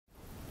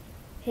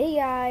Hey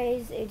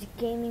guys, it's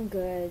Gaming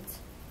Goods,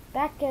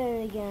 back at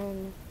it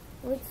again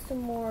with some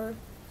more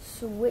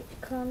Switch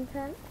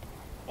content,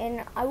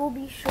 and I will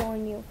be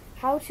showing you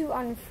how to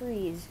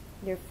unfreeze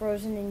your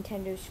frozen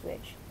Nintendo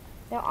Switch.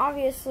 Now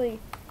obviously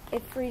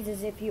it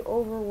freezes if you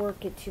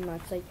overwork it too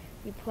much, like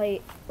you play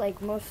like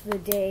most of the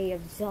day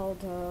of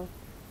Zelda,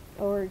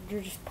 or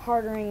you're just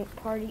partying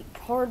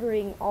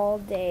all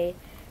day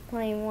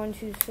playing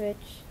 1-2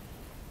 Switch,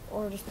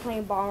 or just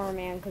playing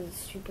Bomberman because it's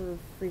super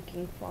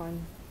freaking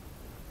fun.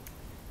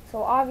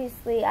 So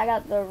obviously I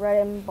got the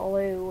red and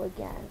blue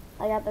again.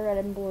 I did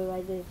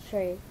a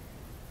trade.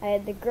 I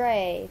had the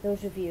gray,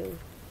 those of you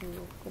who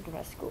go to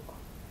my school.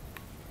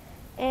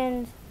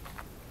 And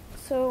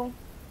so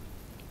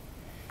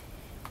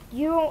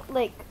you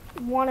don't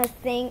want to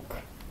think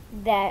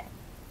that,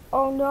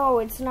 oh no,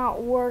 it's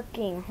not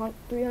working,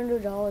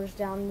 $300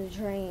 down the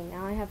drain.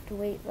 Now I have to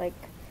wait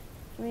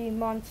 3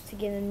 months to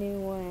get a new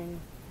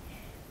one.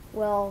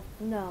 Well,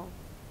 no.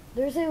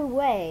 There's a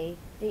way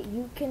that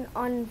you can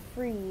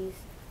unfreeze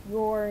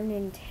your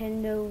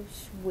Nintendo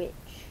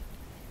Switch.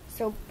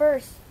 So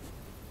first,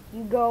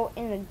 you go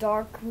in a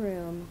dark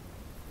room.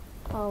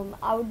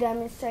 I'll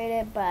demonstrate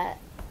it, but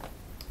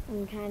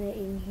I'm kind of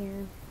in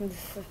here.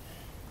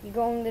 You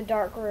go in the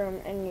dark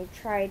room and you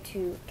try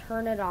to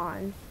turn it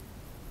on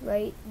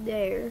right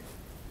there.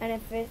 And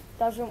if it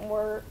doesn't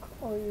work,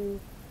 or you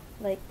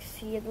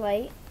see a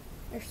light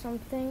or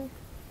something,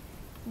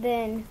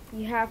 then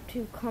you have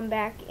to come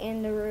back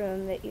in the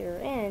room that you're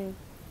in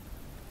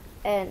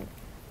and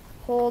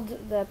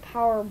hold the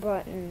power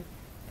button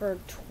for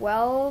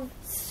 12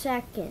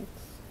 seconds.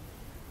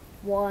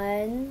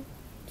 1,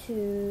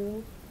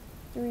 2,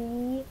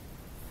 3,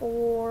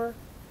 4,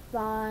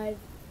 5,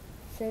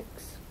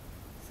 6,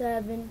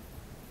 7,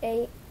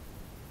 8,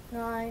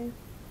 9,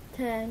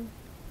 10,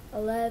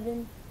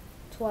 11,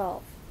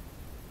 12.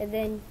 And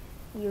then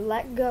you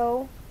let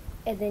go,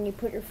 and then you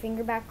put your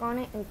finger back on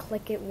it and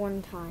click it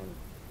one time.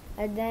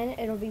 And then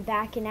it'll be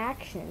back in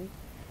action.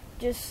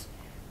 Just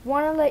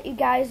want to let you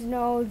guys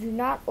know, do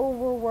not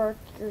overwork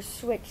your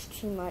Switch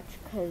too much,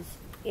 because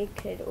it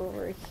could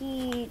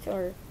overheat,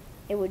 or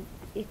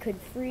it could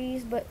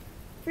freeze. But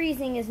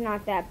freezing is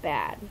not that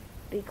bad,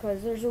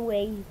 because there's a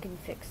way you can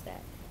fix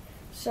that.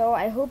 So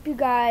I hope you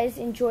guys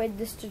enjoyed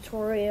this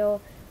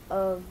tutorial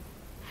of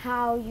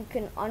how you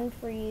can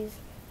unfreeze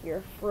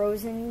your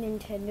frozen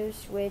Nintendo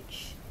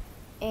Switch.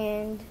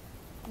 And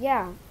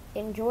yeah,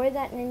 enjoy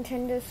that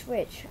Nintendo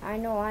Switch. I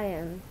know I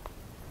am.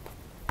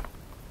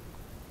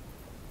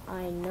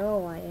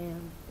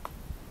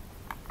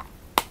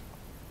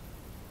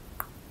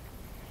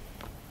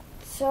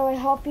 So I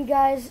hope you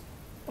guys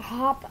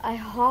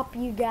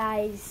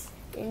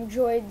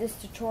enjoyed this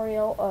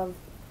tutorial of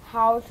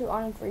how to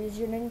unfreeze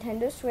your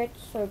Nintendo Switch.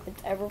 So if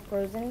it's ever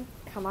frozen,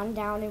 come on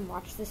down and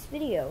watch this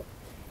video.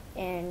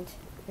 And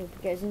I hope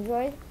you guys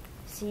enjoyed.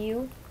 See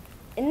you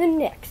in the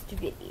next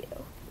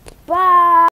video. Bye!